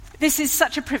This is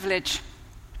such a privilege.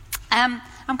 I'm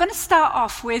going to start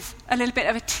off with a little bit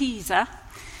of a teaser.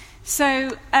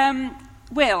 So,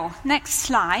 Will, next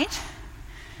slide.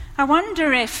 I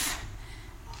wonder if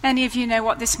any of you know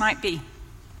what this might be.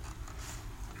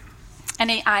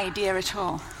 Any idea at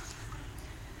all?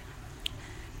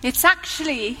 It's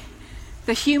actually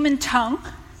the human tongue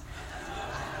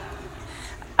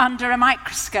under a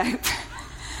microscope.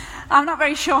 I'm not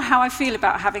very sure how I feel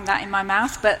about having that in my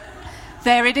mouth, but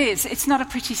there it is. It's not a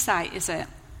pretty sight, is it?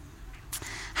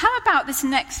 How about this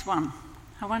next one?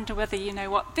 I wonder whether you know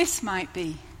what this might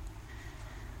be.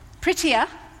 Prettier.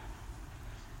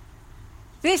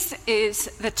 This is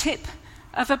the tip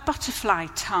of a butterfly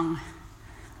tongue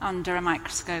under a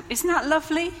microscope. Isn't that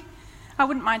lovely? I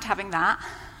wouldn't mind having that.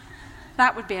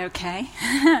 That would be okay.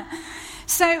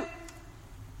 So,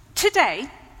 today,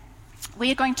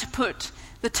 we are going to put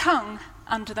the tongue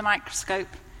under the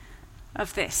microscope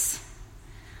of this.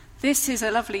 This is a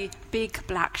lovely, big,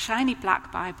 black, shiny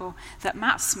black Bible that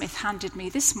Matt Smith handed me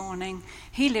this morning.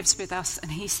 He lives with us,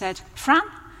 and he said, Fran,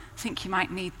 I think you might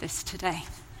need this today.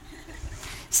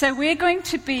 So we're going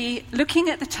to be looking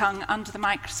at the tongue under the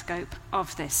microscope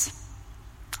of this.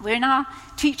 We're in our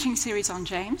teaching series on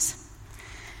James.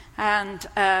 And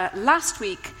last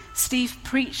week, Steve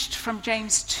preached from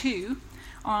James 2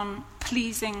 on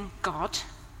pleasing God.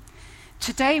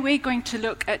 Today, we're going to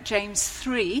look at James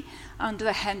 3 under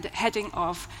the heading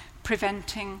of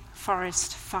preventing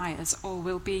forest fires. All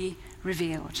will be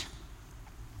revealed.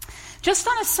 Just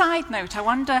on a side note, I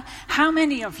wonder how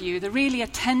many of you, the really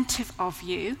attentive of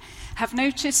you, have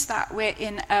noticed that we're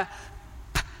in a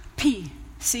P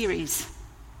series.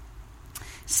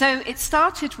 So it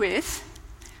started with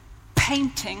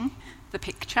painting the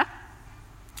picture.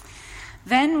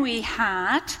 Then we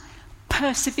had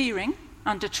persevering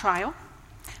under trial,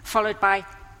 followed by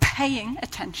paying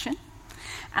attention,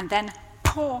 and then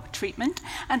poor treatment,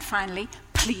 and finally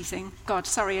pleasing God.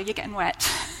 Sorry, are you getting wet?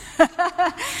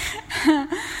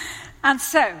 And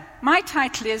so, my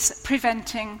title is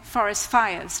Preventing Forest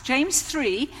Fires. James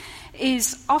 3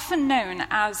 is often known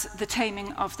as the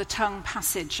Taming of the Tongue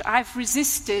passage. I've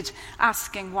resisted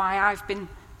asking why I've been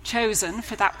chosen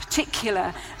for that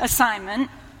particular assignment.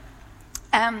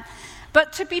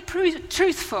 But to be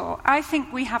truthful, I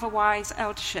think we have a wise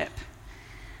eldership.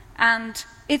 And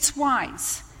it's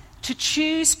wise to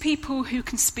choose people who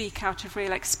can speak out of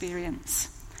real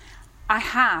experience. I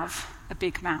have a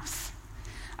big mouth.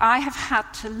 I have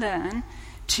had to learn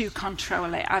to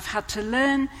control it. I've had to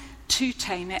learn to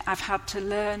tame it. I've had to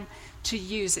learn to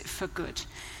use it for good.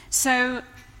 So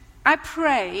I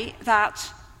pray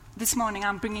that this morning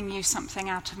I'm bringing you something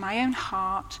out of my own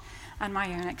heart and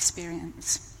my own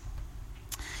experience.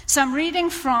 So I'm reading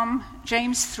from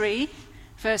James 3,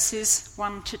 verses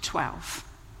 1 to 12.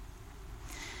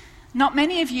 Not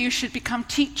many of you should become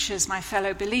teachers, my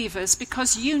fellow believers,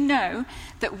 because you know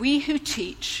that we who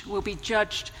teach will be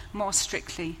judged more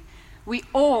strictly. We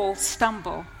all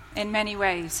stumble in many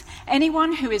ways.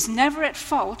 Anyone who is never at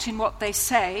fault in what they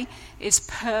say is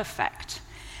perfect,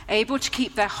 able to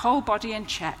keep their whole body in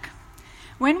check.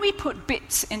 When we put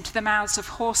bits into the mouths of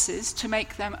horses to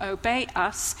make them obey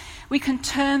us, we can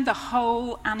turn the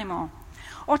whole animal.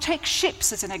 Or take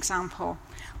ships as an example.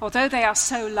 Although they are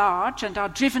so large and are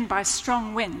driven by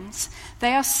strong winds,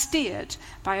 they are steered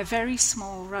by a very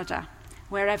small rudder,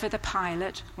 wherever the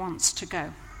pilot wants to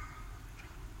go.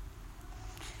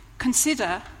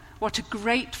 Consider what a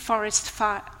great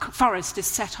forest is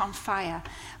set on fire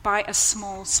by a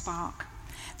small spark.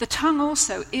 The tongue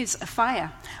also is a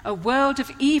fire, a world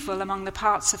of evil among the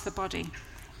parts of the body.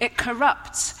 It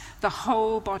corrupts the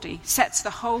whole body, sets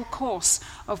the whole course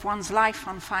of one's life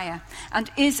on fire,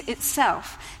 and is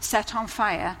itself set on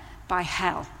fire by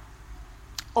hell.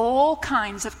 All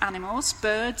kinds of animals,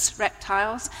 birds,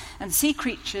 reptiles, and sea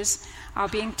creatures are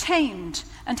being tamed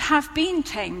and have been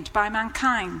tamed by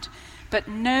mankind, but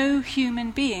no human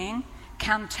being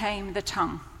can tame the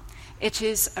tongue. It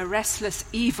is a restless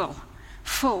evil,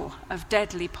 full of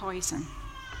deadly poison.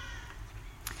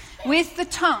 With the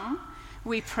tongue,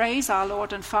 we praise our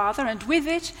Lord and Father, and with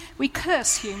it we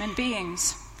curse human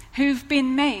beings who've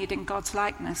been made in God's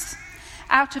likeness.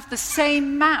 Out of the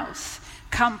same mouth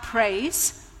come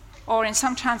praise, or in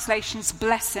some translations,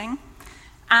 blessing,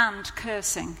 and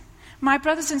cursing. My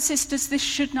brothers and sisters, this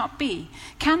should not be.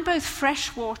 Can both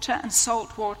fresh water and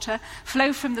salt water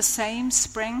flow from the same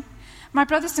spring? My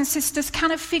brothers and sisters,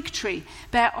 can a fig tree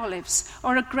bear olives,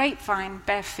 or a grapevine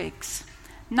bear figs?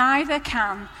 Neither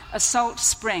can a salt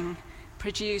spring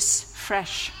produce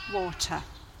fresh water.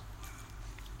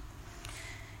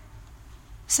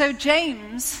 So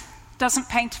James doesn't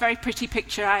paint a very pretty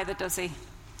picture either, does he?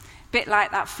 bit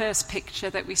like that first picture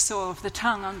that we saw of the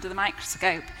tongue under the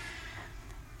microscope.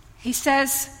 He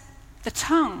says, the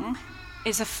tongue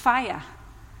is a fire,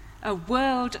 a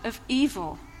world of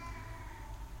evil,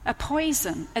 a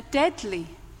poison, a deadly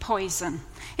poison.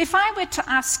 If I were to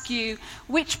ask you,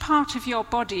 which part of your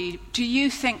body do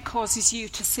you think causes you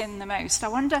to sin the most? I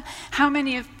wonder how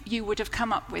many of you would have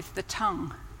come up with the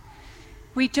tongue.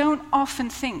 We don't often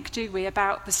think, do we,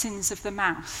 about the sins of the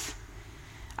mouth.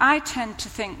 I tend to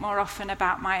think more often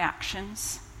about my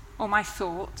actions or my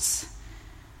thoughts.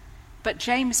 But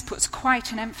James puts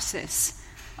quite an emphasis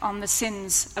on the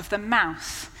sins of the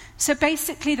mouth. So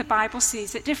basically the Bible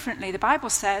sees it differently. The Bible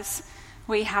says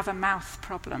we have a mouth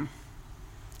problem.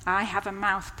 I have a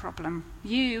mouth problem.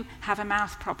 You have a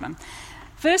mouth problem.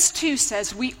 Verse 2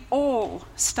 says we all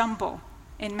stumble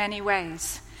in many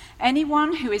ways.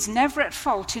 Anyone who is never at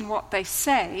fault in what they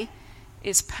say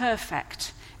is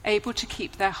perfect, able to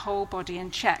keep their whole body in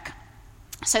check.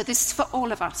 So this is for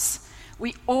all of us.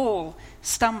 We all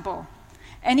stumble.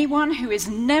 Anyone who is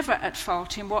never at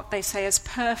fault in what they say is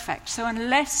perfect. So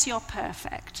unless you're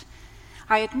perfect,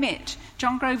 I admit,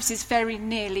 John Groves is very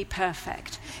nearly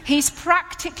perfect. He's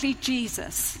practically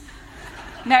Jesus.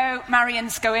 No,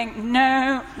 Marion's going,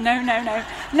 no,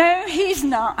 he's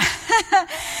not.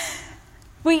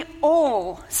 We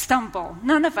all stumble.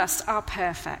 None of us are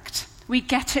perfect. We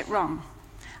get it wrong.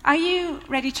 Are you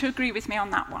ready to agree with me on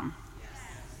that one?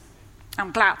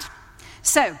 I'm glad.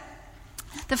 So,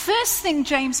 the first thing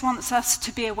James wants us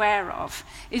to be aware of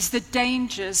is the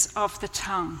dangers of the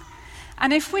tongue.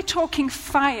 And if we're talking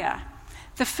fire,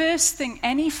 the first thing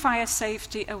any fire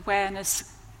safety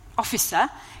awareness officer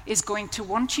is going to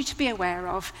want you to be aware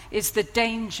of is the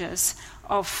dangers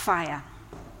of fire.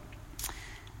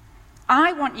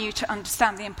 I want you to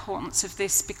understand the importance of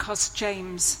this because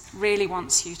James really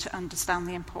wants you to understand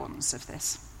the importance of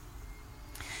this.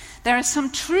 There are some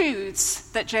truths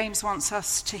that James wants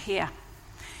us to hear.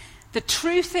 The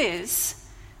truth is,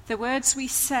 the words we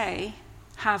say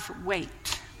have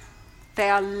weight. They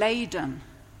are laden.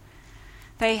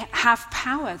 They have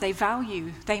power, they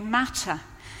value, they matter,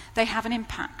 they have an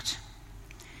impact.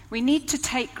 We need to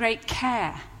take great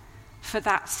care for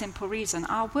that simple reason.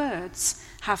 Our words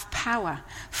have power.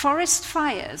 Forest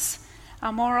fires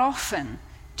are more often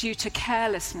due to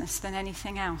carelessness than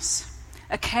anything else.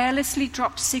 A carelessly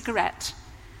dropped cigarette,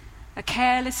 a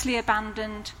carelessly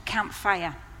abandoned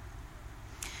campfire.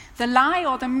 The lie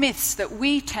or the myth that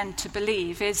we tend to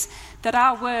believe is that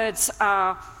our words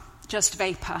are just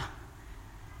vapor.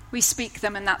 We speak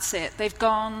them and that's it. They've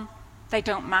gone, they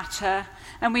don't matter.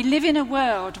 And we live in a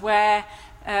world where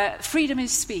freedom of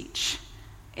speech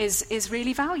is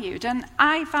really valued. And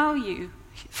I value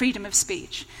freedom of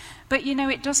speech. But, you know,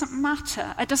 it doesn't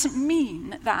matter. It doesn't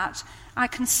mean that I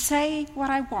can say what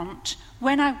I want,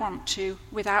 when I want to,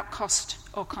 without cost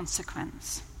or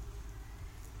consequence.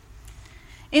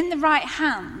 In the right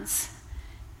hands,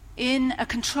 in a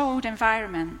controlled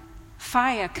environment,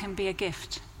 fire can be a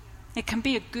gift. It can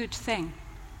be a good thing.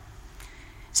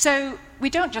 So we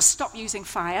don't just stop using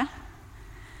fire.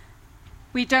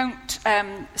 We don't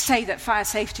say that fire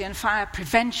safety and fire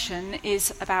prevention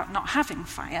is about not having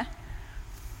fire.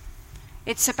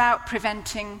 It's about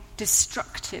preventing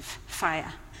destructive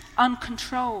fire,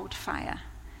 uncontrolled fire.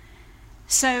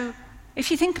 So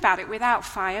if you think about it, without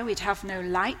fire, we'd have no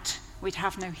light, we'd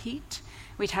have no heat,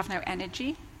 we'd have no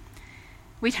energy,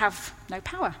 we'd have no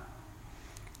power.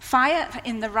 Fire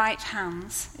in the right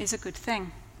hands is a good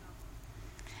thing.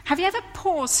 Have you ever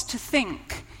paused to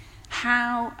think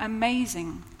how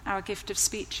amazing our gift of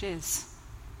speech is?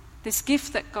 This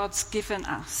gift that God's given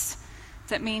us,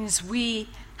 that means we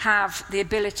have the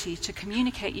ability to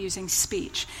communicate using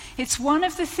speech. It's one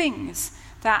of the things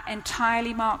that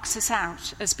entirely marks us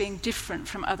out as being different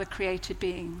from other created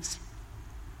beings.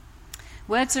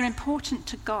 Words are important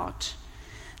to God.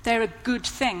 They're a good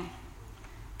thing.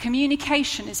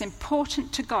 Communication is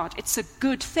important to God. It's a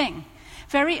good thing.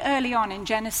 Very early on in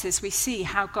Genesis, we see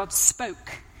how God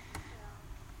spoke,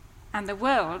 and the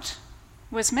world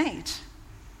was made.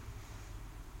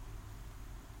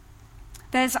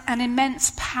 There's an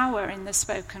immense power in the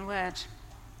spoken word.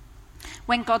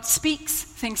 When God speaks,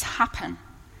 things happen.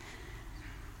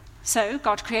 So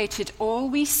God created all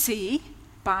we see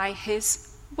by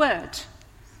his word.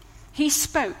 He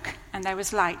spoke and there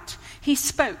was light. He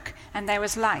spoke and there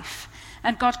was life.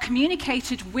 And God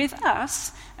communicated with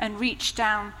us and reached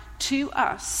down to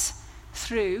us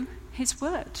through his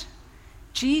word.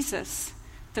 Jesus,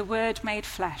 the word made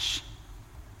flesh.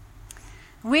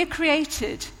 We're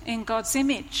created in God's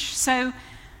image. So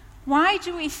why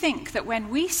do we think that when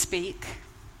we speak,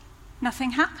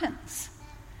 nothing happens?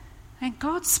 When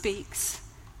God speaks,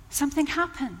 something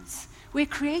happens. We're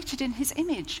created in his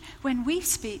image. When we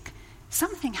speak,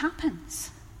 something happens.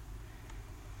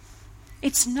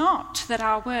 It's not that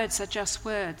our words are just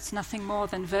words, nothing more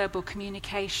than verbal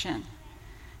communication.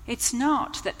 It's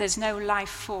not that there's no life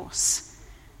force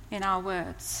in our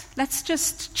words. Let's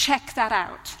just check that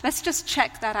out. Let's just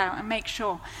check that out and make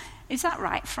sure. Is that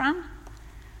right, Fran?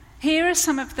 Here are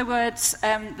some of the words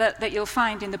that you'll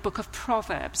find in the book of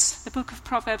Proverbs. The book of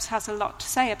Proverbs has a lot to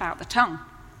say about the tongue.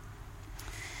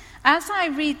 As I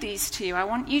read these to you, I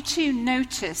want you to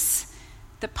notice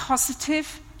the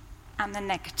positive and the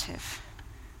negative.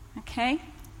 Okay?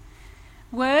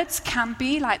 Words can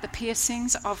be like the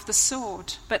piercings of the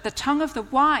sword, but the tongue of the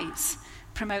wise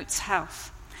promotes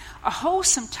health. A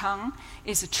wholesome tongue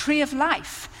is a tree of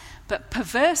life, but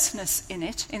perverseness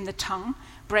in the tongue,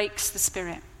 breaks the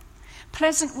spirit.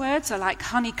 Pleasant words are like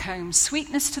honeycomb,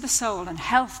 sweetness to the soul and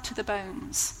health to the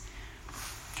bones.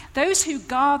 Those who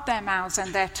guard their mouths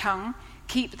and their tongue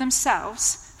keep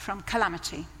themselves from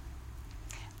calamity.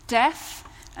 Death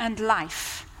and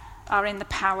life are in the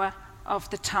power of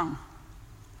the tongue.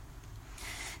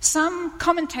 Some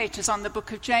commentators on the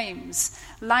book of James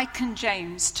liken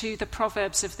James to the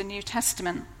Proverbs of the New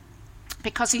Testament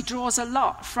because he draws a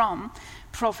lot from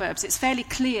Proverbs. It's fairly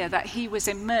clear that he was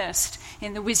immersed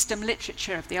in the wisdom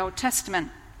literature of the Old Testament.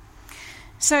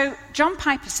 So John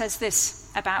Piper says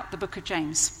this about the book of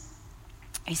James.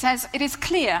 He says, "It is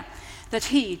clear that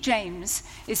he, James,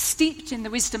 is steeped in the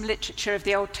wisdom literature of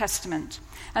the Old Testament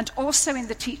and also in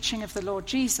the teaching of the Lord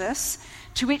Jesus,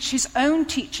 to which his own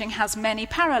teaching has many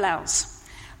parallels.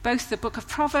 Both the book of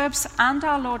Proverbs and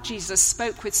our Lord Jesus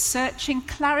spoke with searching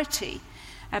clarity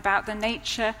about the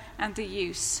nature and the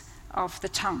use of the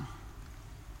tongue."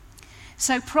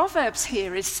 So Proverbs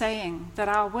here is saying that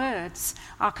our words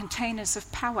are containers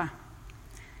of power,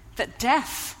 that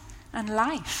death and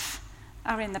life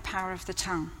are in the power of the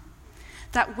tongue,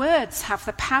 that words have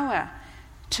the power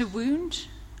to wound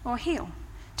or heal,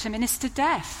 to minister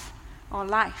death or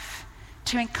life,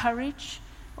 to encourage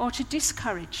or to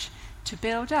discourage, to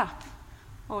build up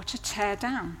or to tear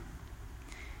down.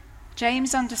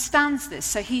 James understands this,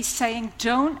 so he's saying,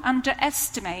 don't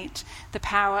underestimate the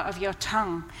power of your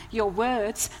tongue. Your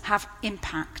words have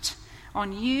impact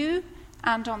on you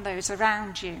and on those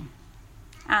around you.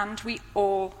 And we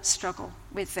all struggle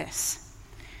with this.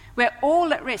 We're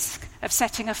all at risk of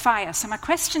setting a fire. So my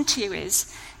question to you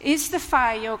is the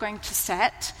fire you're going to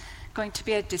set going to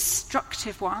be a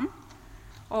destructive one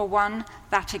or one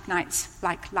that ignites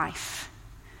like life?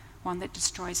 One that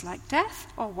destroys like death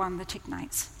or one that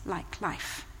ignites like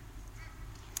life?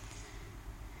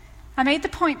 I made the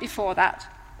point before that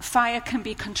fire can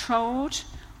be controlled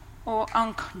or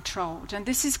uncontrolled. And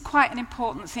this is quite an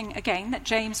important thing, again, that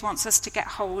James wants us to get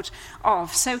hold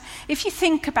of. So if you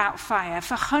think about fire,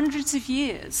 for hundreds of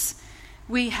years,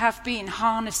 we have been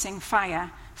harnessing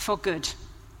fire for good.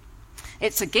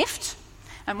 It's a gift,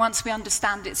 and once we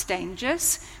understand its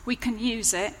dangers, we can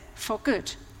use it for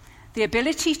good. The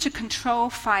ability to control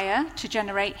fire, to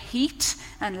generate heat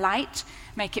and light,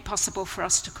 make it possible for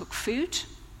us to cook food.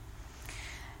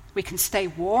 We can stay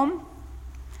warm.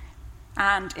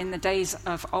 And in the days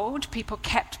of old, people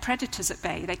kept predators at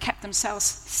bay. They kept themselves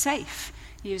safe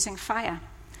using fire.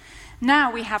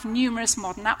 Now we have numerous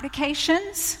modern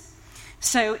applications.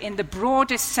 So in the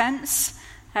broadest sense,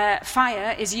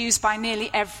 fire is used by nearly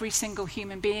every single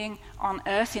human being on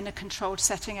Earth in a controlled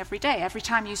setting every day. Every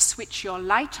time you switch your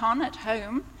light on at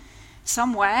home,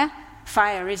 somewhere,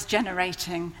 fire is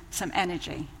generating some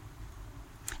energy.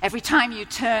 Every time you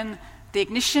turn the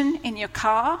ignition in your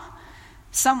car,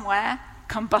 somewhere,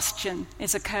 combustion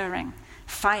is occurring.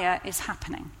 Fire is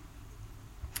happening.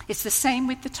 It's the same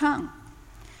with the tongue.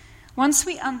 Once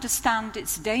we understand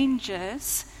its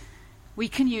dangers, we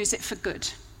can use it for good.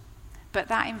 But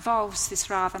that involves this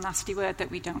rather nasty word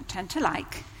that we don't tend to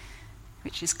like,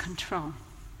 which is control.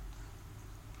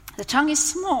 The tongue is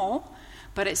small,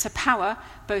 but it's a power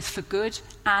both for good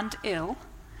and ill.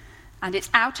 And it's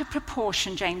out of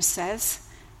proportion, James says,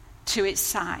 to its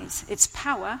size. Its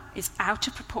power is out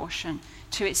of proportion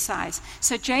to its size.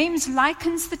 So James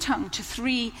likens the tongue to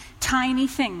three tiny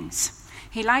things.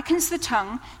 He likens the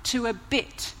tongue to a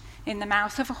bit in the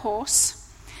mouth of a horse.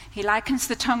 He likens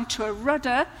the tongue to a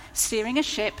rudder steering a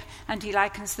ship, and he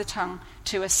likens the tongue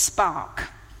to a spark.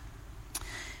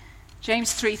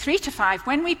 James 3:3-5,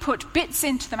 when we put bits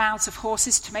into the mouths of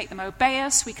horses to make them obey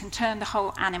us, we can turn the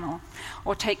whole animal.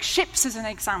 Or take ships as an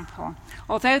example.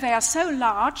 Although they are so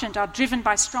large and are driven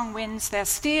by strong winds, they are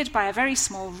steered by a very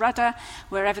small rudder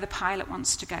wherever the pilot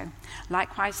wants to go.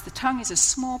 Likewise, the tongue is a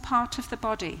small part of the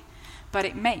body, but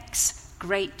it makes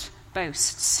great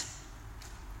boasts.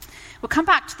 We'll come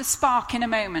back to the spark in a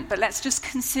moment, but let's just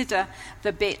consider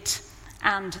the bit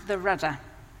and the rudder.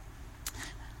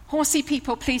 Horsey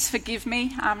people, please forgive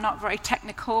me. I'm not very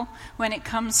technical when it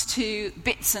comes to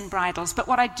bits and bridles. But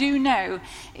what I do know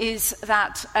is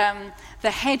that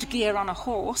the headgear on a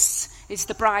horse is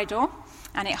the bridle,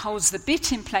 and it holds the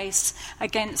bit in place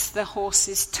against the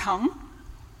horse's tongue.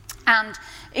 And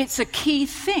it's a key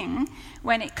thing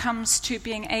when it comes to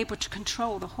being able to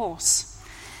control the horse.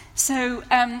 So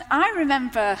I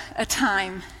remember a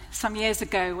time some years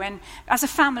ago when, as a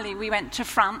family, we went to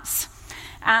France.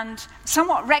 And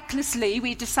somewhat recklessly,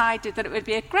 we decided that it would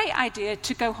be a great idea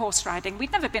to go horse riding.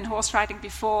 We'd never been horse riding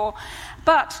before,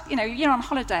 but, you're on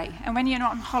holiday. And when you're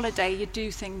not on holiday, you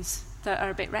do things that are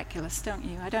a bit reckless, don't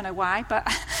you? I don't know why,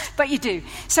 but you do.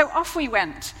 So off we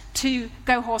went to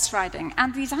go horse riding.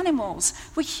 And these animals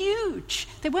were huge.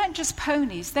 They weren't just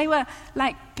ponies. They were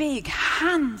like big,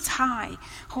 hands-high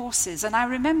horses. And I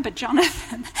remember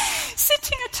Jonathan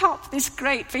sitting atop this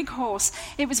great big horse.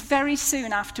 It was very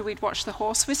soon after we'd watched The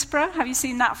Horse Whisperer. Have you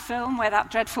seen that film where that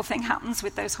dreadful thing happens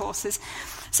with those horses?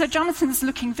 So Jonathan's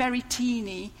looking very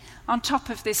teeny on top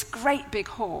of this great big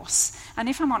horse. And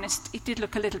if I'm honest, he did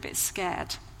look a little bit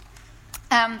scared.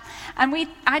 And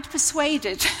I'd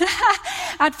persuaded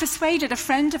a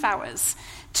friend of ours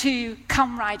to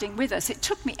come riding with us. It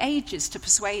took me ages to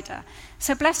persuade her.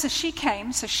 So bless her, she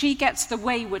came, so she gets the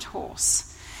wayward horse.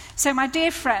 So my dear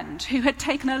friend, who had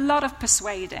taken a lot of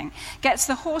persuading, gets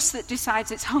the horse that decides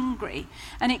it's hungry,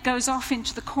 and it goes off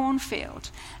into the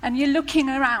cornfield. And you're looking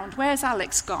around, where's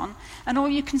Alex gone? And all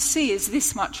you can see is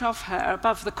this much of her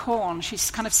above the corn.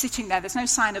 She's kind of sitting there. There's no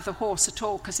sign of the horse at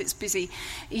all because it's busy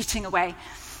eating away.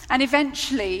 And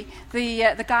eventually,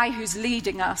 the guy who's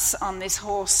leading us on this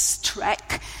horse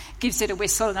trek gives it a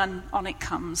whistle, and on it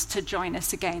comes to join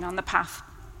us again on the path.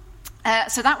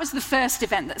 So that was the first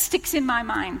event that sticks in my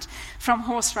mind from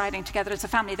horse riding together as a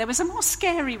family. There was a more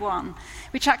scary one,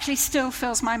 which actually still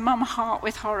fills my mum heart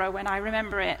with horror when I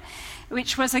remember it,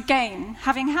 which was, again,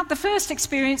 having had the first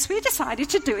experience, we decided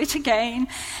to do it again.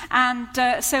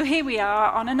 And so here we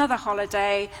are on another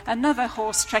holiday, another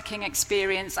horse trekking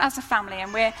experience as a family,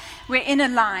 and we're in a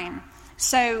line.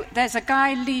 So there's a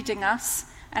guy leading us,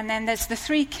 and then there's the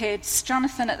 3 kids,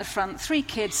 Jonathan at the front, 3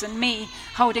 kids, and me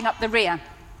holding up the rear.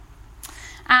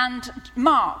 And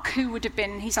Mark, who would have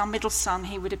been, he's our middle son,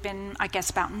 he would have been, I guess,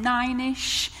 about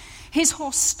 9-ish. His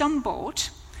horse stumbled.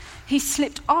 He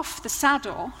slipped off the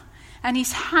saddle, and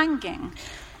he's hanging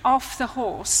off the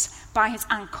horse by his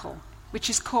ankle, which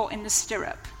is caught in the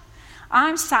stirrup.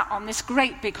 I'm sat on this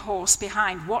great big horse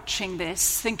behind watching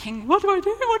this, thinking, what do I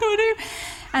do? What do I do?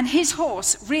 And his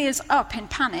horse rears up in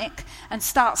panic and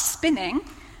starts spinning,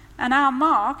 and our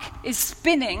Mark is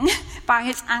spinning by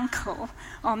his ankle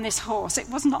on this horse. It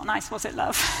was not nice, was it,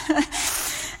 love?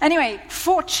 Anyway,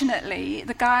 fortunately,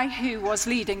 the guy who was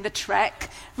leading the trek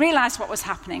realized what was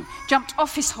happening, jumped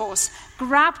off his horse,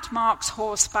 grabbed Mark's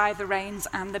horse by the reins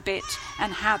and the bit,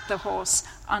 and had the horse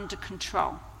under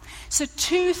control. So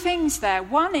 2 things there.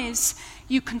 One is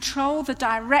you control the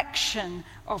direction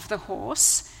of the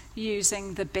horse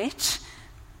using the bit,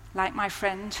 like my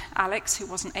friend Alex, who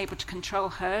wasn't able to control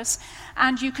hers,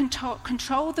 and you can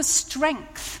control the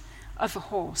strength of a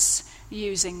horse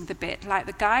using the bit, like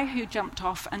the guy who jumped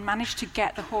off and managed to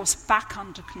get the horse back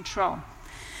under control.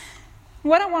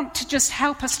 What I want to just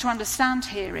help us to understand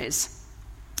here is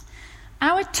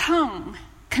our tongue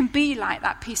can be like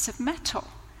that piece of metal.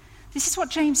 This is what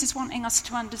James is wanting us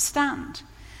to understand,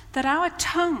 that our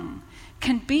tongue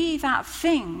can be that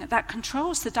thing that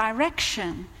controls the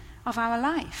direction of our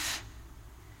life.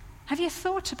 Have you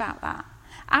thought about that?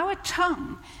 Our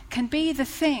tongue can be the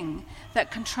thing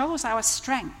that controls our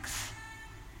strength,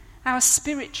 our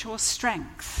spiritual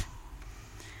strength.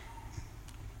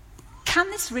 Can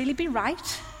this really be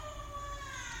right?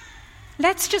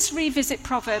 Let's just revisit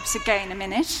Proverbs again a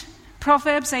minute.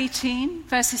 Proverbs 18,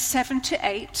 verses 7 to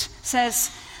 8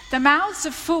 says, "The mouths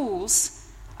of fools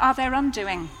are their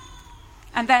undoing,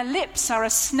 and their lips are a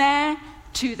snare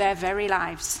to their very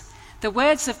lives. The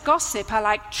words of gossip are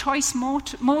like choice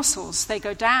morsels. They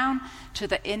go down to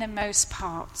the innermost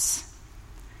parts.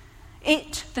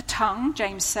 It, the tongue,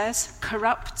 James says,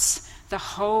 corrupts the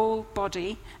whole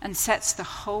body and sets the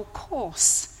whole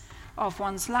course of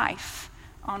one's life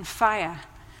on fire."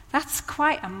 That's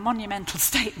quite a monumental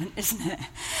statement, isn't it?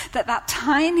 That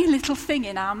tiny little thing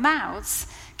in our mouths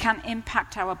can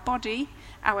impact our body,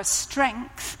 our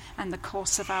strength, and the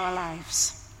course of our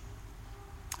lives.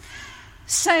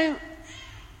 So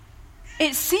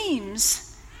it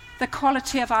seems the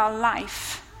quality of our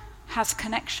life has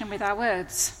connection with our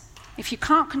words. If you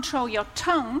can't control your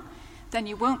tongue, then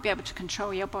you won't be able to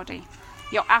control your body.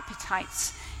 Your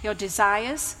appetites, your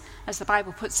desires, as the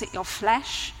Bible puts it, your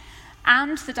flesh,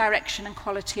 and the direction and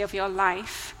quality of your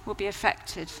life will be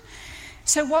affected.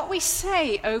 So what we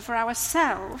say over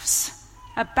ourselves,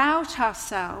 about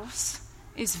ourselves,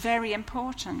 is very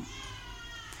important.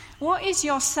 What is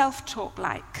your self-talk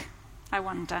like, I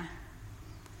wonder?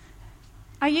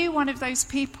 Are you one of those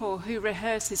people who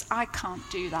rehearses, I can't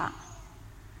do that.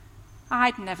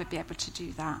 I'd never be able to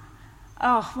do that.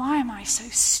 Oh, why am I so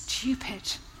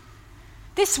stupid?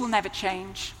 This will never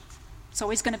change. It's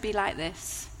always going to be like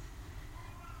this.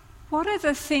 What are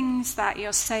the things that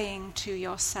you're saying to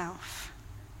yourself?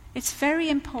 It's very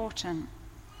important.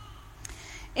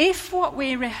 If what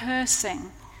we're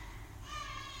rehearsing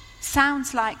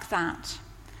sounds like that,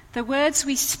 the words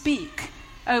we speak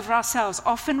over ourselves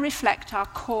often reflect our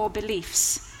core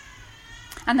beliefs.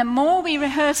 And the more we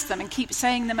rehearse them and keep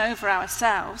saying them over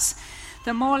ourselves,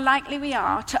 the more likely we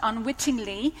are to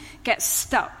unwittingly get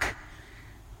stuck,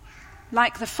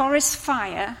 like the forest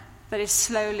fire that is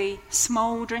slowly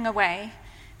smouldering away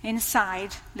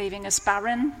inside, leaving us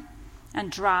barren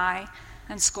and dry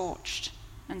and scorched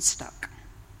and stuck.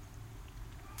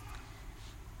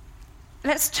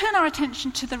 Let's turn our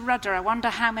attention to the rudder. I wonder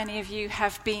how many of you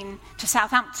have been to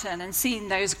Southampton and seen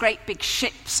those great big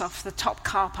ships off the top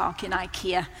car park in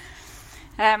IKEA.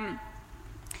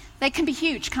 They can be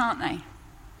huge, can't they?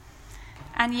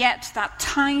 And yet that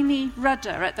tiny rudder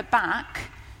at the back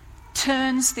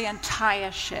turns the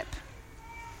entire ship.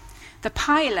 The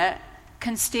pilot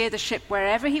can steer the ship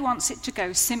wherever he wants it to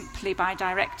go simply by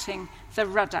directing the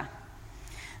rudder.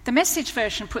 The Message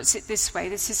version puts it this way.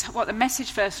 This is what the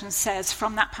Message version says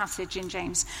from that passage in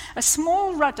James. A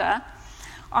small rudder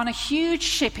on a huge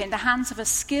ship in the hands of a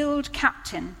skilled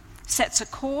captain sets a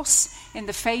course in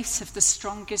the face of the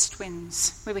strongest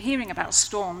winds. We were hearing about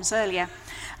storms earlier.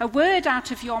 A word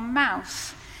out of your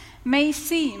mouth may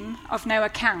seem of no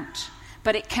account,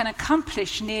 but it can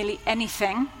accomplish nearly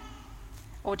anything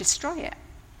or destroy it.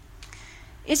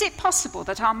 Is it possible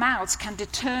that our mouths can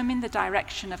determine the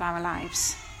direction of our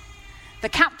lives? The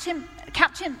captain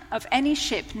of any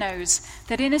ship knows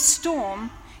that in a storm,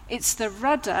 it's the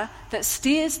rudder that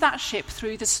steers that ship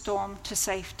through the storm to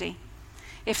safety.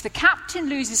 If the captain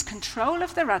loses control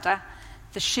of the rudder,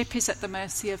 the ship is at the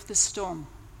mercy of the storm.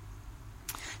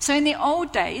 So in the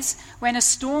old days, when a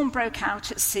storm broke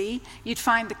out at sea, you'd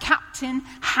find the captain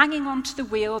hanging onto the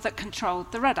wheel that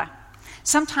controlled the rudder.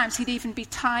 Sometimes he'd even be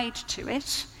tied to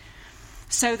it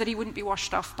so that he wouldn't be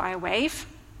washed off by a wave.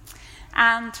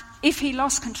 And if he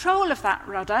lost control of that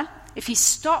rudder, if he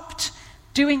stopped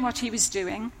doing what he was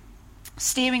doing,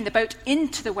 steering the boat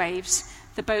into the waves,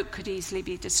 the boat could easily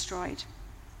be destroyed.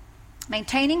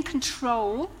 Maintaining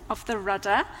control of the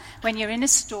rudder when you're in a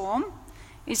storm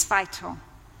is vital.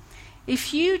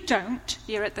 If you don't,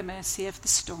 you're at the mercy of the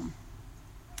storm.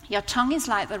 Your tongue is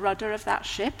like the rudder of that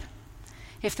ship.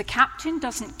 If the captain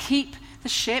doesn't keep the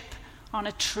ship on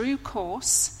a true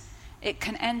course, it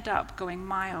can end up going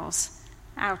miles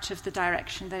out of the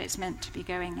direction that it's meant to be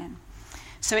going in.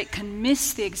 So it can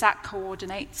miss the exact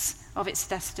coordinates of its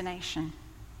destination,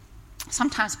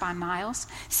 sometimes by miles.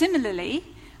 Similarly,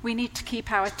 we need to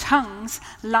keep our tongues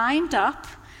lined up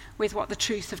with what the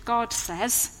truth of God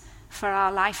says for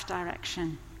our life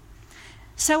direction.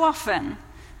 So often,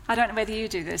 I don't know whether you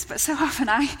do this, but so often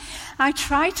I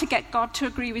try to get God to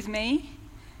agree with me.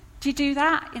 Do you do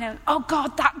that? Oh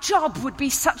God, that job would be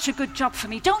such a good job for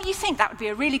me. Don't you think that would be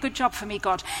a really good job for me,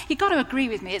 God? You've got to agree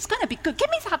with me. It's going to be good.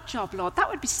 Give me that job, Lord. That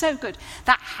would be so good.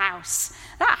 That house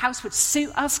would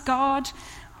suit us, God.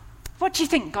 What do you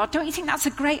think, God? Don't you think that's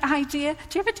a great idea?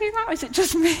 Do you ever do that, or is it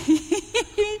just me?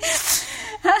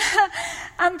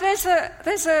 And there's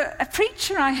a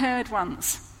preacher I heard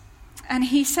once, and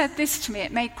he said this to me.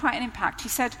 It made quite an impact. He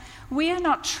said, we are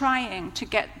not trying to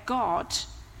get God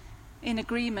in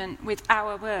agreement with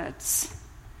our words.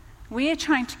 We are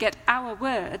trying to get our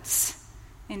words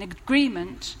in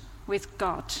agreement with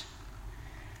God.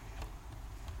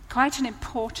 Quite an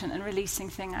important and releasing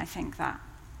thing, I think, that.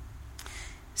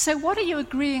 So what are you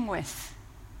agreeing with?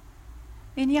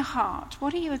 In your heart,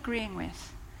 what are you agreeing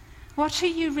with? What are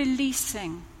you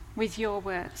releasing with your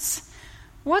words?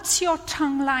 What's your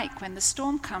tongue like when the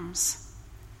storm comes?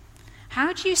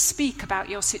 How do you speak about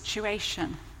your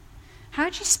situation? How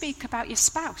do you speak about your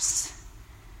spouse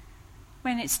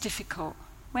when it's difficult,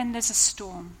 when there's a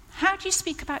storm? How do you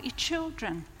speak about your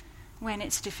children when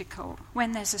it's difficult,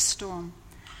 when there's a storm?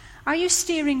 Are you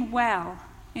steering well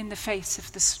in the face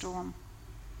of the storm?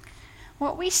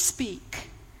 What we speak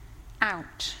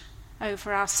out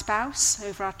over our spouse,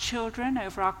 over our children,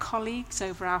 over our colleagues,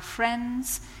 over our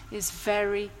friends is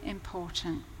very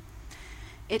important.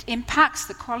 It impacts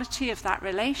the quality of that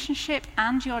relationship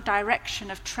and your direction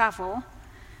of travel,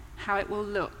 how it will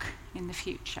look in the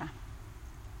future.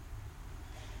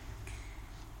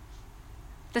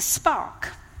 The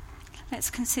spark. Let's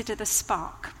consider the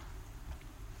spark.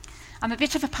 I'm a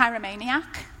bit of a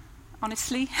pyromaniac,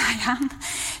 honestly, I am.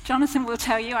 Jonathan will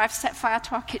tell you I've set fire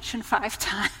to our kitchen 5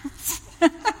 times.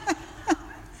 The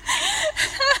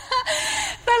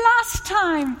last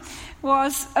time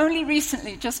was only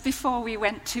recently, just before we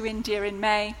went to India in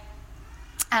May,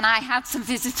 and I had some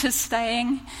visitors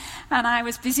staying, and I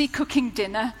was busy cooking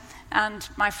dinner, and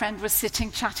my friend was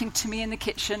sitting chatting to me in the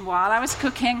kitchen while I was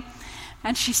cooking,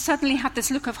 and she suddenly had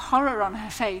this look of horror on her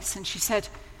face, and she said,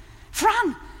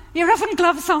 "Fran, your oven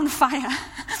glove's on fire."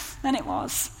 And it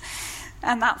was.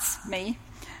 And that's me.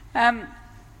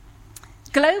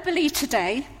 Globally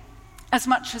today, as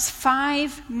much as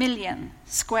 5 million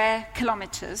square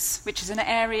kilometers, which is an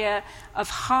area of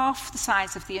half the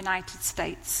size of the United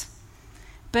States,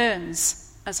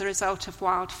 burns as a result of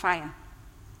wildfire.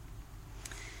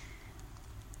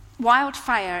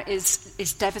 Wildfire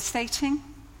is devastating.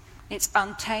 It's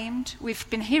untamed. We've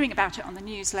been hearing about it on the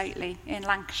news lately in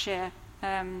Lancashire.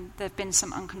 There have been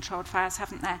some uncontrolled fires,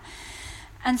 haven't there?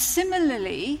 And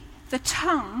similarly, the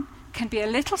tongue can be a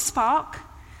little spark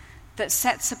that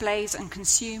sets ablaze and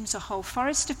consumes a whole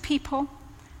forest of people,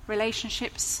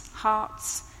 relationships,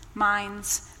 hearts,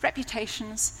 minds,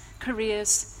 reputations,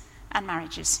 careers, and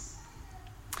marriages.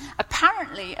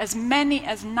 Apparently, as many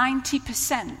as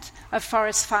 90% of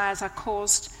forest fires are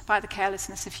caused by the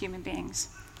carelessness of human beings.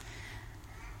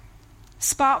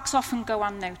 Sparks often go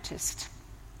unnoticed.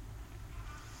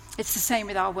 It's the same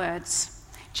with our words.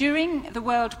 During the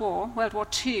World War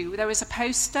II, there was a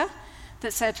poster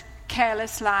that said,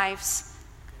 careless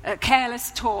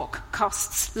talk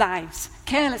costs lives.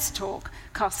 Careless talk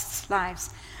costs lives.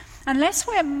 Unless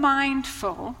we're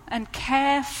mindful and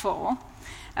careful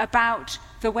about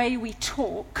the way we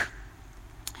talk,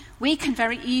 we can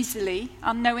very easily,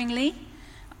 unknowingly,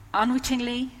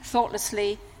 unwittingly,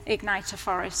 thoughtlessly ignite a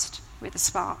forest with a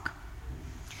spark.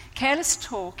 Careless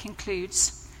talk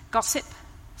includes gossip,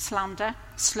 slander,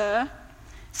 slur,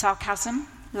 sarcasm,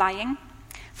 lying,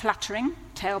 flattering,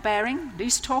 tale-bearing,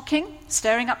 loose-talking,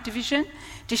 stirring up division,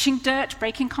 dishing dirt,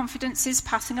 breaking confidences,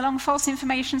 passing along false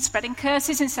information, spreading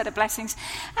curses instead of blessings,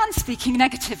 and speaking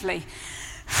negatively.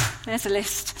 There's a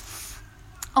list.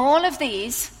 All of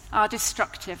these are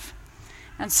destructive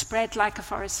and spread like a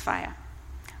forest fire.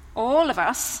 All of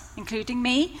us, including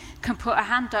me, can put a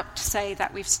hand up to say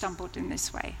that we've stumbled in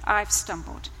this way. I've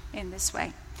stumbled in this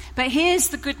way. But here's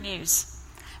the good news.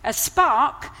 A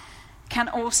spark can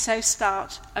also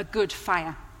start a good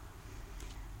fire.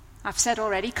 I've said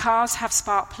already, cars have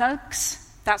spark plugs.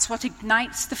 That's what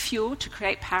ignites the fuel to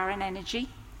create power and energy.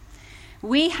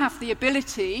 We have the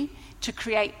ability to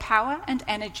create power and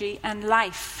energy and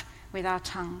life with our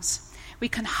tongues. We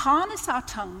can harness our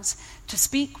tongues to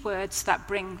speak words that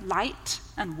bring light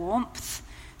and warmth,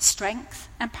 strength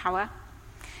and power.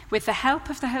 With the help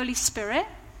of the Holy Spirit,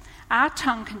 our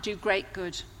tongue can do great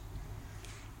good.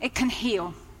 It can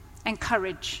heal,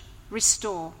 encourage,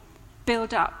 restore,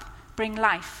 build up, bring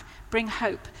life, bring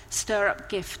hope, stir up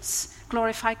gifts,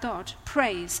 glorify God,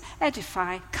 praise,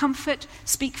 edify, comfort,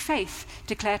 speak faith,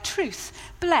 declare truth,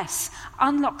 bless,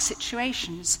 unlock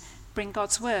situations, bring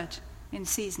God's word in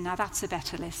season. Now that's a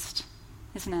better list,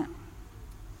 isn't it?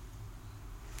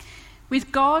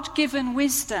 With God-given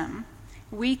wisdom,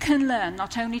 we can learn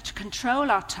not only to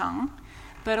control our tongue,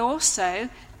 but also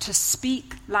to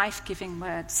speak life-giving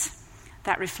words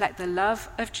that reflect the love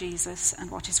of Jesus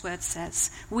and what his word says.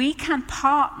 We can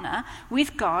partner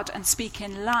with God and speak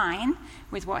in line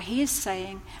with what he is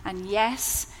saying, and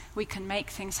yes, we can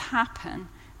make things happen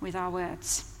with our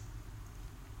words.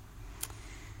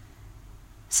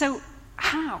 So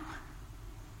how?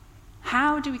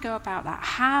 How do we go about that?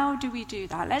 How do we do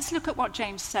that? Let's look at what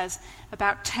James says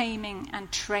about taming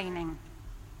and training.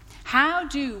 How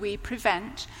do we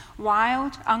prevent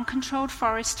wild, uncontrolled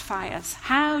forest fires?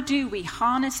 How do we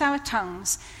harness our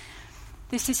tongues?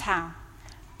 This is how.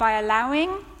 By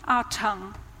allowing our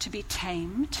tongue to be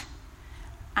tamed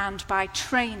and by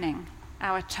training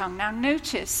our tongue. Now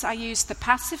notice I use the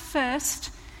passive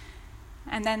first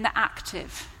and then the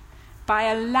active. By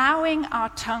allowing our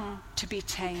tongue to be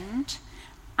tamed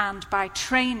and by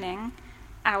training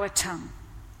our tongue.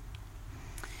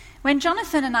 When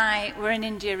Jonathan and I were in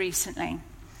India recently,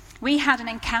 we had an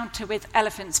encounter with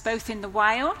elephants, both in the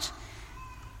wild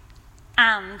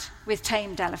and with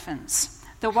tamed elephants.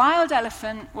 The wild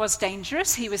elephant was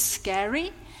dangerous. He was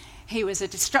scary. He was a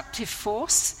destructive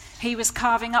force. He was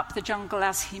carving up the jungle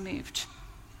as he moved.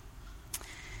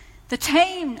 The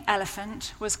tame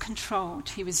elephant was controlled.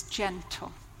 He was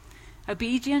gentle,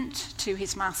 obedient to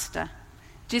his master,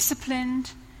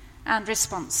 disciplined and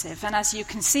responsive. And as you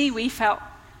can see, we felt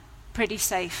pretty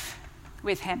safe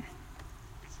with him.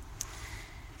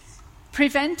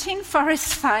 Preventing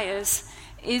forest fires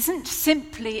isn't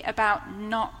simply about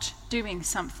not doing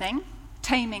something,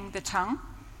 taming the tongue.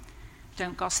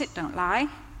 Don't gossip, don't lie.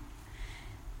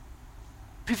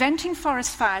 Preventing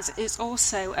forest fires is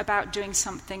also about doing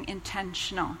something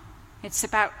intentional. It's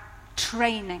about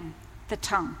training the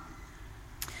tongue.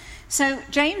 So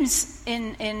James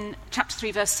in chapter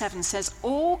 3 verse 7 says,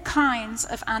 all kinds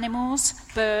of animals,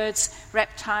 birds,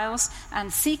 reptiles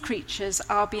and sea creatures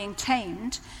are being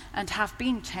tamed and have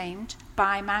been tamed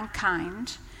by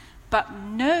mankind, but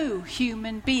no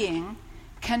human being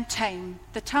can tame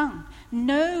the tongue.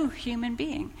 No human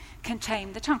being can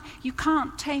tame the tongue. You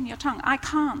can't tame your tongue. I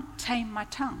can't tame my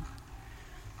tongue.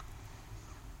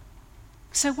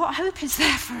 So what hope is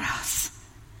there for us?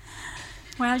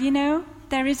 Well, you know,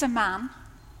 there is a man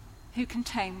who can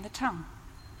tame the tongue.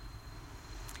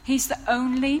 He's the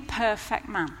only perfect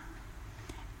man.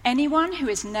 Anyone who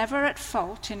is never at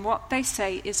fault in what they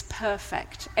say is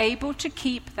perfect, able to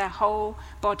keep their whole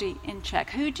body in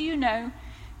check. Who do you know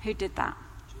who did that?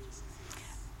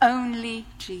 Only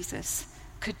Jesus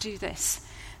could do this.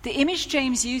 The image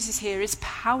James uses here is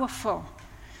powerful.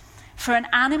 For an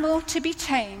animal to be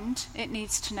tamed, it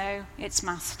needs to know its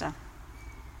master.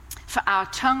 For our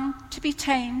tongue to be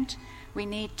tamed, we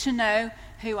need to know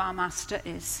who our master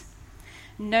is.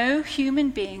 No human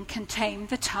being can tame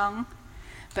the tongue,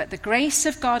 but the grace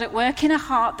of God at work in a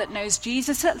heart that knows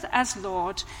Jesus as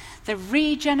Lord, the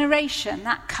regeneration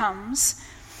that comes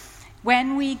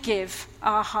when we give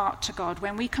our heart to God,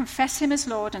 when we confess him as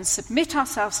Lord and submit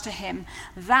ourselves to him,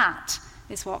 that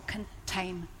is what can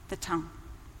tame the tongue.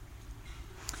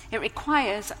 It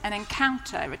requires an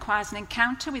encounter. It requires an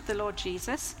encounter with the Lord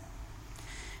Jesus.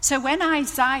 So when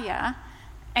Isaiah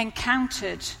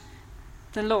encountered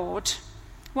the Lord,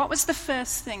 what was the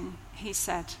first thing he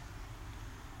said?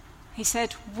 He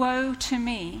said, "Woe to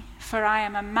me, for I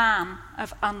am a man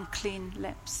of unclean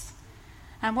lips."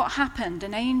 And what happened?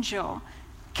 An angel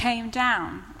came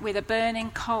down with a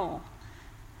burning coal,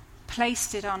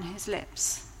 placed it on his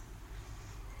lips,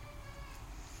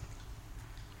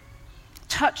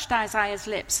 touched Isaiah's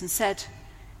lips and said,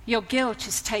 "Your guilt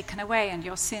is taken away and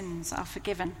your sins are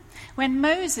forgiven." When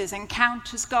Moses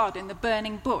encounters God in the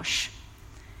burning bush,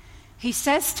 he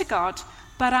says to God,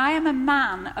 "But I am a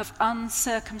man of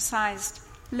uncircumcised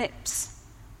lips."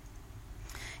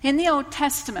 In the Old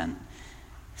Testament,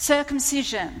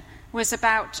 circumcision was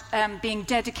about being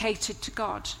dedicated to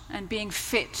God and being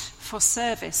fit for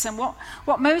service. And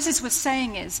what Moses was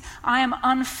saying is, I am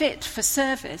unfit for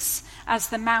service as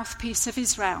the mouthpiece of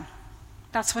Israel.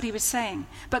 That's what he was saying.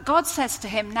 But God says to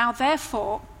him, "Now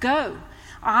therefore, go.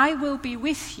 I will be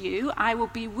with you. I will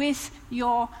be with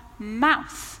your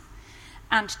mouth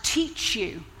and teach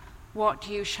you what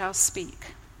you shall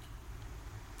speak."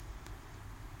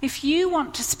 If you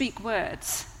want to speak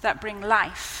words that bring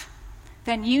life,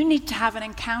 then you need to have an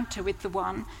encounter with the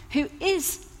one who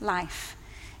is life.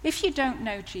 If you don't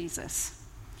know Jesus,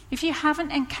 if you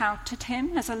haven't encountered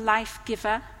him as a life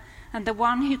giver and the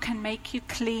one who can make you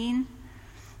clean,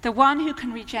 the one who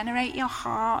can regenerate your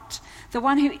heart, the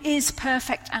one who is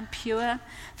perfect and pure,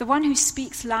 the one who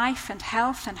speaks life and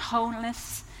health and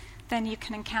wholeness, then you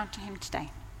can encounter him today.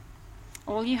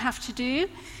 All you have to do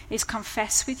is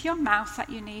confess with your mouth that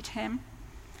you need him.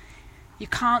 You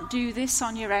can't do this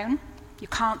on your own. You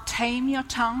can't tame your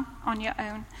tongue on your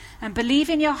own. And believe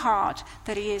in your heart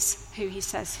that he is who he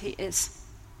says he is.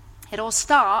 It all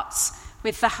starts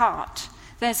with the heart.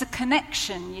 There's a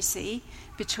connection, you see,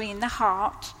 between the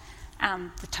heart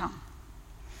and the tongue.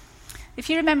 If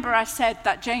you remember, I said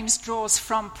that James draws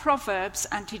from Proverbs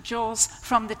and he draws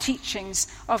from the teachings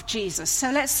of Jesus.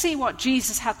 So let's see what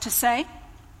Jesus had to say.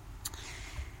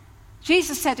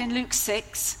 Jesus said in Luke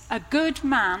 6, "A good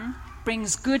man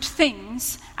brings good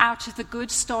things out of the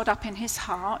good stored up in his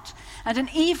heart, and an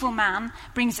evil man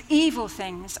brings evil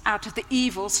things out of the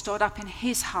evil stored up in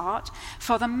his heart,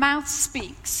 for the mouth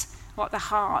speaks what the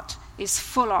heart is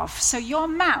full of." So your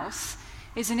mouth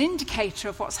is an indicator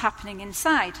of what's happening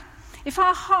inside. If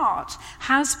our heart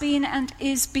has been and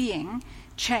is being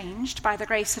changed by the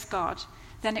grace of God,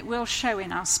 then it will show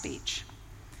in our speech.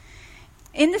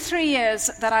 In the 3 years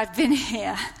that I've been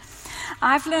here,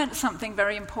 I've learned something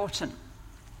very important.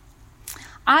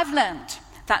 I've learned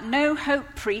that No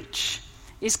Hope Preach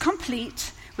is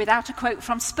complete without a quote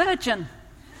from Spurgeon.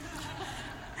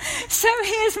 So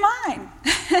here's mine.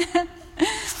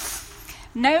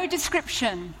 No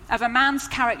description of a man's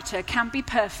character can be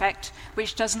perfect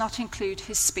which does not include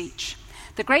his speech.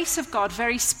 The grace of God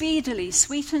very speedily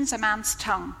sweetens a man's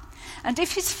tongue, and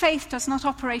if his faith does not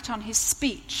operate on his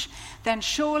speech, then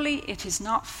surely it is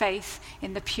not faith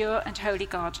in the pure and holy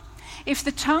God. If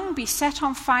the tongue be set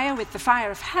on fire with the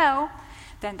fire of hell,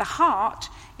 then the heart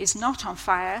is not on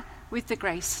fire with the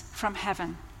grace from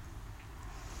heaven.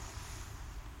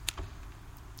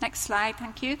 Next slide,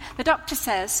 thank you. The doctor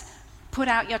says, put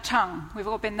out your tongue. We've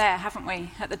all been there, haven't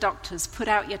we, at the doctor's, put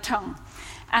out your tongue.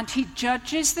 And he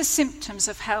judges the symptoms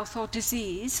of health or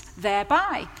disease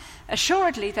thereby.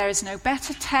 Assuredly, there is no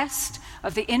better test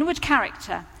of the inward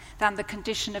character than the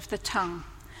condition of the tongue.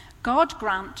 God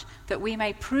grant that we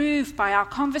may prove by our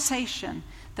conversation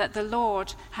that the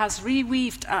Lord has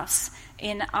reweaved us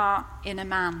in our inner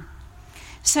man.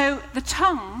 So the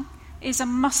tongue is a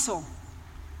muscle,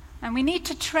 and we need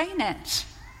to train it.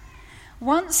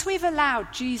 Once we've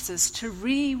allowed Jesus to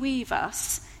reweave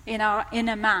us in our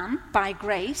inner man by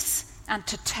grace and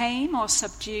to tame or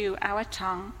subdue our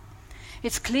tongue,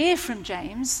 it's clear from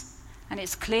James, and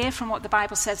it's clear from what the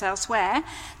Bible says elsewhere,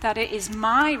 that it is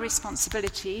my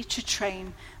responsibility to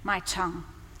train my tongue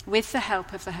with the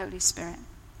help of the Holy Spirit.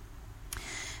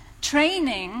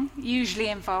 Training usually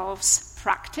involves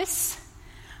practice,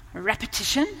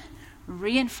 repetition,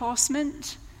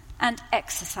 reinforcement, and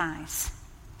exercise.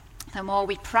 The more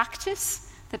we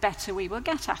practice, the better we will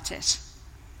get at it.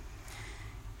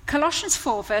 Colossians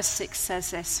 4 verse 6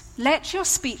 says this, "Let your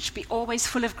speech be always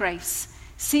full of grace,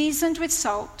 seasoned with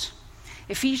salt."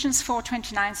 Ephesians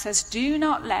 4:29 says, "Do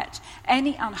not let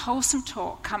any unwholesome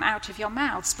talk come out of your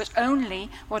mouths, but only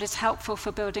what is helpful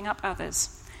for building up others."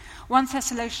 1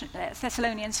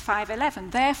 Thessalonians 5:11,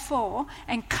 "Therefore,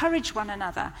 encourage one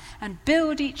another and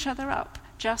build each other up,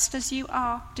 just as you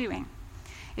are doing."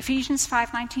 Ephesians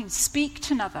 5:19, "Speak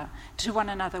to one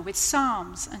another with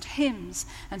psalms and hymns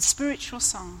and spiritual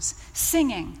songs,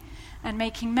 singing and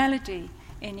making melody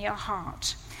in your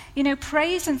heart." You know,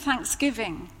 praise and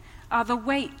thanksgiving are the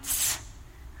weights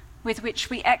with which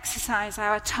we exercise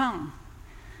our tongue.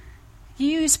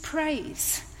 Use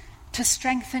praise to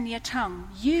strengthen your tongue.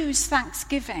 Use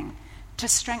thanksgiving to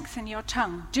strengthen your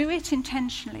tongue. Do it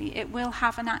intentionally. It will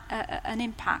have an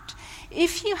impact.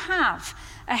 If you have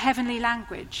a heavenly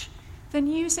language, then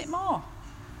use it more.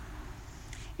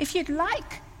 If you'd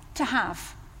like to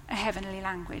have a heavenly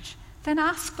language, then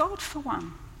ask God for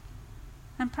one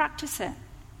and practice it.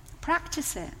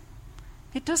 Practice it.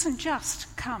 It doesn't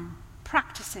just come.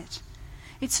 Practice it.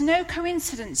 It's no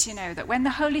coincidence, you know, that when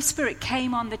the Holy Spirit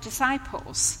came on the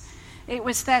disciples, it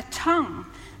was their tongue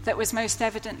that was most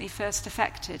evidently first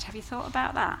affected. Have you thought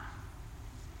about that?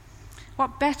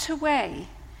 What better way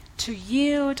to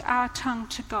yield our tongue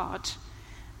to God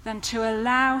than to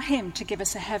allow him to give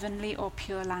us a heavenly or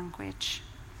pure language?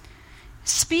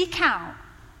 Speak out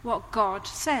what God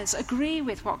says. Agree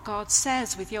with what God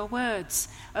says with your words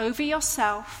over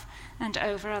yourself and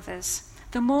over others.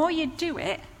 The more you do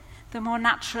it, the more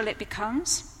natural it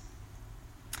becomes.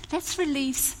 Let's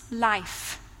release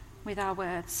life with our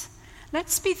words.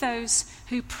 Let's be those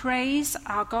who praise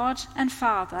our God and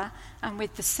Father, and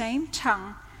with the same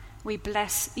tongue we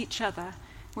bless each other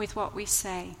with what we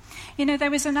say. You know,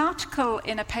 there was an article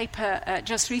in a paper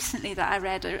just recently that I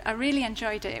read. I really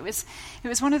enjoyed it. It was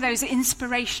one of those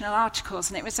inspirational articles,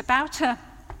 and it was about a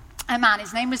man.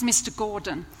 His name was Mr.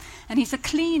 Gordon, and he's a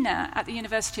cleaner at the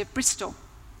University of Bristol.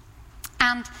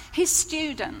 And his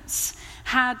students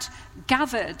had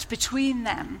gathered between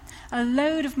them a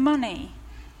load of money,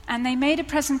 and they made a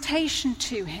presentation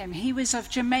to him. He was of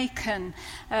Jamaican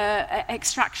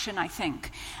extraction, I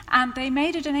think. And they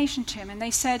made a donation to him, and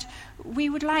they said, "We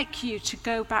would like you to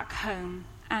go back home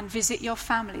and visit your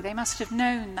family." They must have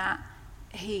known that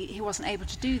he wasn't able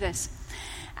to do this.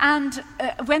 And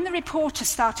when the reporter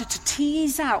started to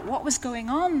tease out what was going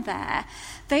on there,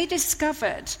 they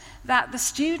discovered that the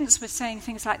students were saying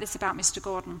things like this about Mr.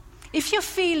 Gordon. "If you're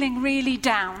feeling really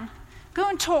down, go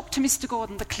and talk to Mr.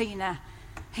 Gordon, the cleaner.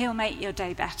 He'll make your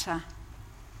day better."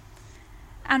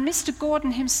 And Mr.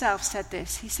 Gordon himself said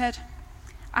this. He said,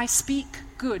 "I speak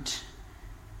good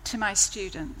to my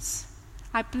students.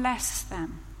 I bless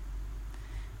them."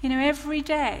 You know, every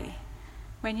day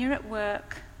when you're at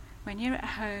work, when you're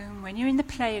at home, when you're in the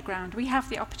playground, we have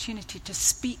the opportunity to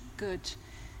speak good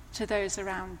to those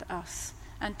around us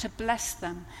and to bless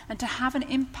them and to have an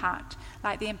impact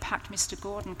like the impact Mr.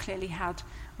 Gordon clearly had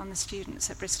on the students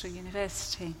at Bristol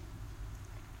University.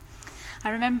 I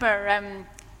remember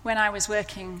when I was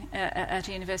working at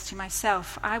a university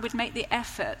myself, I would make the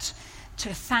effort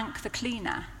to thank the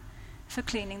cleaner for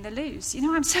cleaning the loos. You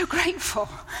know, I'm so grateful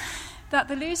that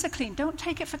the loos are clean. Don't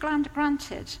take it for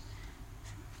granted.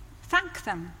 Thank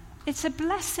them. It's a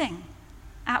blessing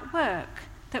at work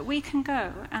that we can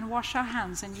go and wash our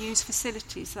hands and use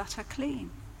facilities that are clean.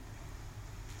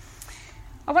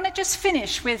 I want to just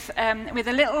finish with a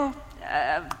little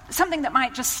something that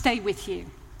might just stay with you.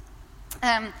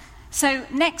 So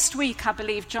next week, I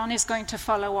believe, John is going to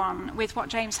follow on with what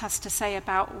James has to say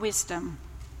about wisdom.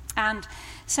 And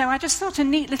so I just thought a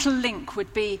neat little link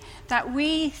would be that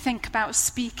we think about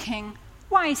speaking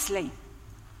wisely.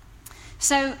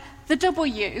 So the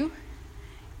W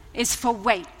is for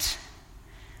wait.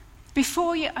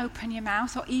 Before you open your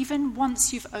mouth, or even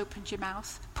once you've opened your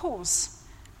mouth, pause,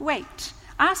 wait.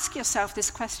 Ask yourself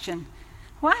this question: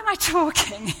 why am I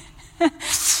talking?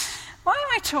 Why am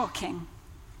I talking?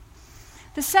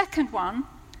 The second one,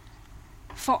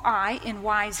 for I, in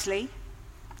wisely,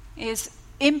 is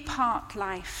impart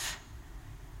life.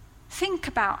 Think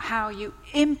about how you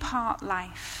impart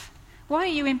life. What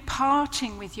are you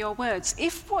imparting with your words?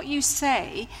 If what you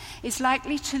say is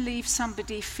likely to leave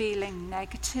somebody feeling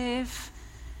negative,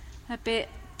 a bit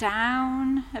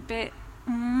down, a bit,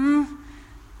 do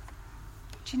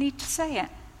you need to say it?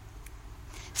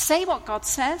 Say what God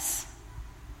says.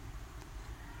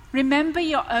 Remember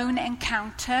your own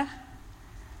encounter.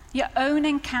 Your own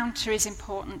encounter is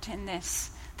important in this.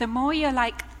 The more you're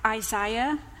like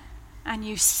Isaiah and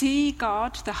you see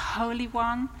God, the Holy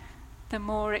One, the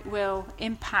more it will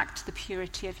impact the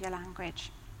purity of your language.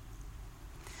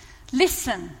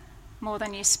 Listen more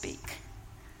than you speak.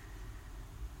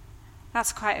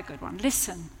 That's quite a good one.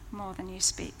 Listen more than you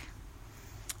speak.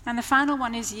 And the final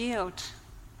one is yield.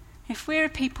 If we're a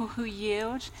people who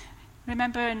yield,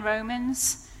 remember in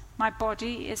Romans, my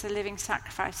body is a living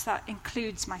sacrifice. That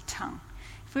includes my tongue.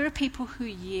 If we're a people who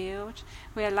yield,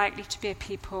 we are likely to be a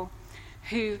people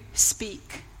who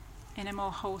speak in a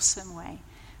more wholesome way.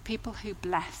 People who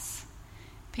bless.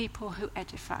 People who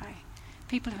edify.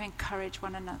 People who encourage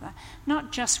one another.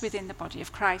 Not just within the body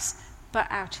of Christ, but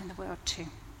out in the world too.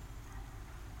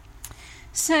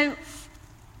 So,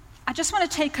 I just want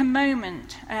to take a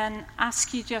moment and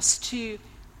ask you just to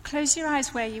close your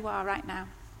eyes where you are right now.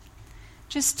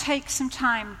 Just take some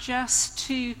time just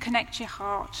to connect your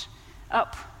heart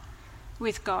up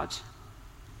with God.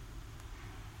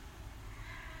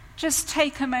 Just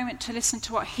take a moment to listen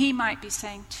to what he might be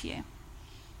saying to you.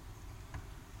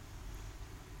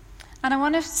 And I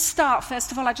want to start,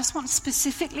 first of all, I just want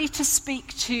specifically to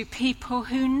speak to people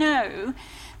who know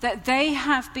that they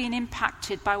have been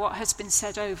impacted by what has been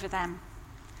said over them.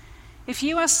 If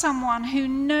you are someone who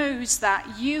knows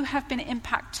that you have been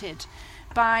impacted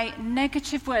by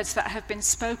negative words that have been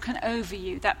spoken over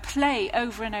you, that play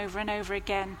over and over and over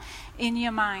again in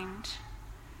your mind,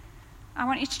 I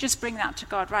want you to just bring that to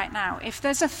God right now. If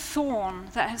there's a thorn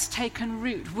that has taken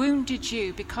root, wounded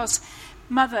you because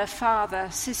mother, father,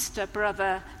 sister,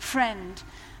 brother, friend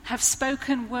have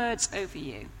spoken words over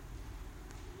you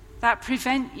that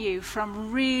prevent you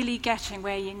from really getting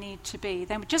where you need to be,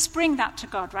 then just bring that to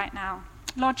God right now.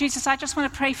 Lord Jesus, I just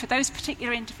want to pray for those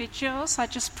particular individuals. I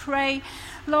just pray,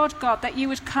 Lord God, that you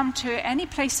would come to any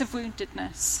place of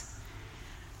woundedness.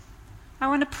 I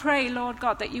want to pray, Lord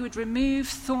God, that you would remove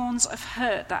thorns of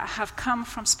hurt that have come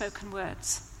from spoken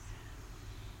words.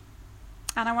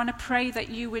 And I want to pray that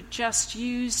you would just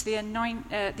use the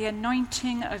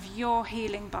anointing of your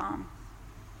healing balm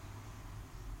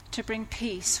to bring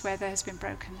peace where there has been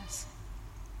brokenness.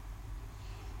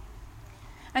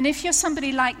 And if you're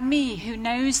somebody like me who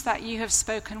knows that you have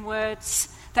spoken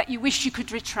words that you wish you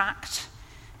could retract,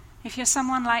 if you're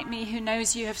someone like me who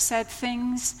knows you have said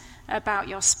things about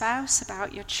your spouse,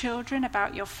 about your children,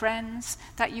 about your friends,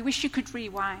 that you wish you could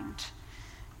rewind,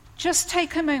 just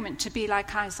take a moment to be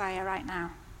like Isaiah right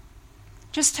now.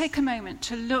 Just take a moment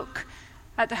to look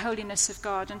at the holiness of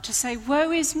God and to say,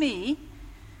 woe is me,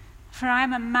 for I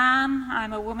am a man, I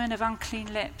am a woman of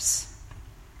unclean lips.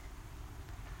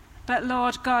 But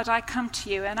Lord God, I come to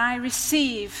you and I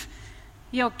receive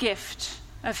your gift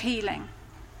of healing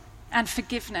and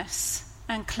forgiveness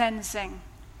and cleansing.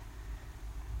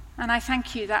 And I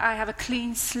thank you that I have a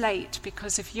clean slate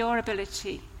because of your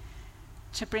ability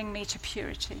to bring me to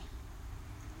purity.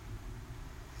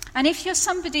 And if you're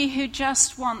somebody who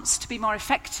just wants to be more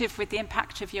effective with the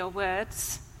impact of your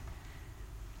words,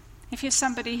 if you're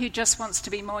somebody who just wants to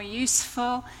be more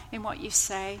useful in what you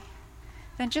say,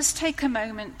 then just take a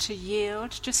moment to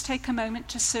yield, just take a moment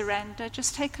to surrender,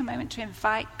 just take a moment to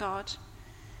invite God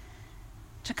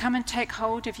to come and take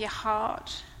hold of your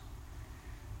heart,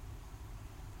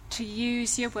 to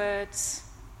use your words,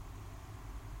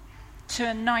 to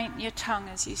anoint your tongue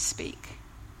as you speak.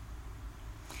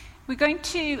 We're going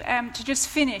to just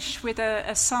finish with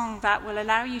a song that will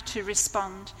allow you to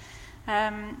respond.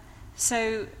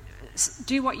 So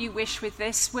do what you wish with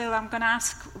this. I'm going to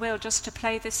ask Will just to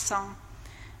play this song.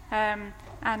 And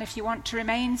if you want to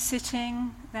remain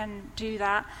sitting, then do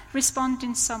that. Respond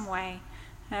in some way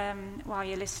while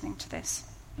you're listening to this.